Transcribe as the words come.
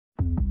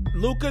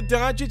Luka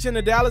Doncic and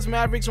the Dallas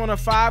Mavericks on a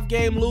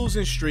 5-game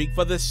losing streak.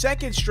 For the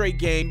second straight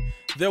game,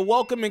 they're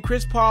welcoming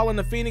Chris Paul and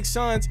the Phoenix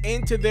Suns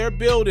into their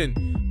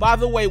building. By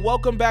the way,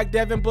 welcome back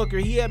Devin Booker.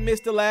 He had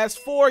missed the last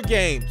 4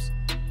 games.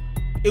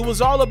 It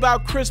was all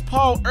about Chris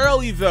Paul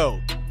early,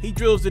 though. He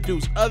drills the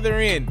deuce. Other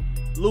end,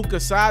 Luka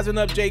sizing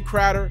up Jay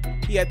Crowder.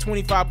 He had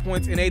 25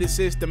 points and 8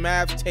 assists. The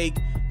Mavs take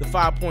the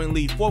 5-point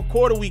lead. Fourth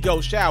quarter we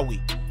go, shall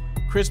we?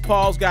 Chris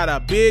Paul's got a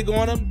big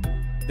on him.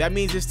 That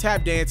means it's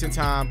tap dancing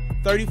time.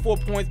 34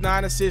 points,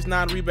 9 assists,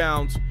 9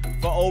 rebounds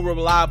for old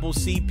reliable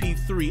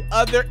CP3.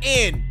 Other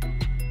end,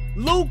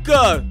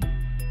 Luka.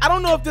 I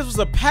don't know if this was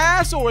a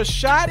pass or a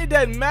shot. It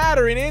doesn't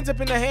matter. It ends up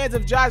in the hands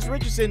of Josh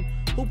Richardson,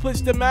 who puts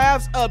the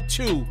Mavs up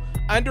 2.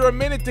 Under a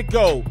minute to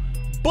go.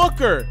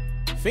 Booker.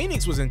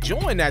 Phoenix was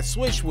enjoying that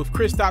switch with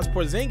Kristaps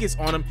Porzingis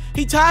on him.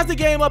 He ties the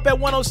game up at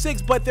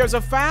 106, but there's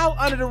a foul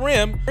under the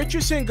rim.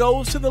 Richardson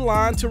goes to the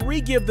line to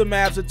re-give the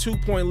Mavs a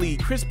 2-point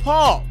lead. Chris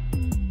Paul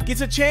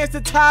gets a chance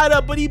to tie it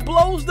up, but he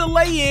blows the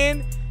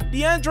lay-in.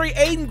 DeAndre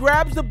Ayton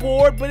grabs the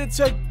board, but it's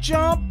a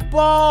jump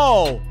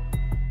ball.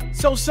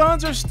 So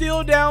Suns are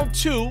still down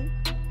 2.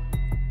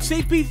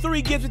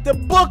 CP3 gives it to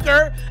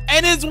Booker,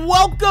 and it's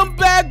welcome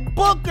back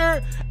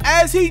Booker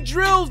as he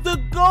drills the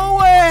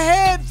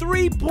go-ahead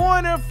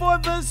 3-pointer for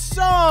the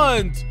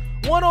Suns.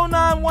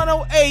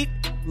 109-108.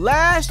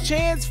 Last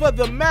chance for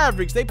the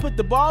Mavericks. They put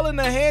the ball in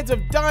the hands of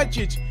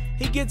Doncic.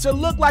 He gets a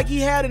look like he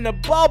had in the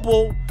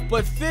bubble,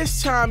 but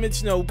this time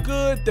it's no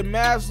good. The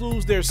Mavs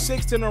lose their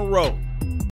 6th in a row.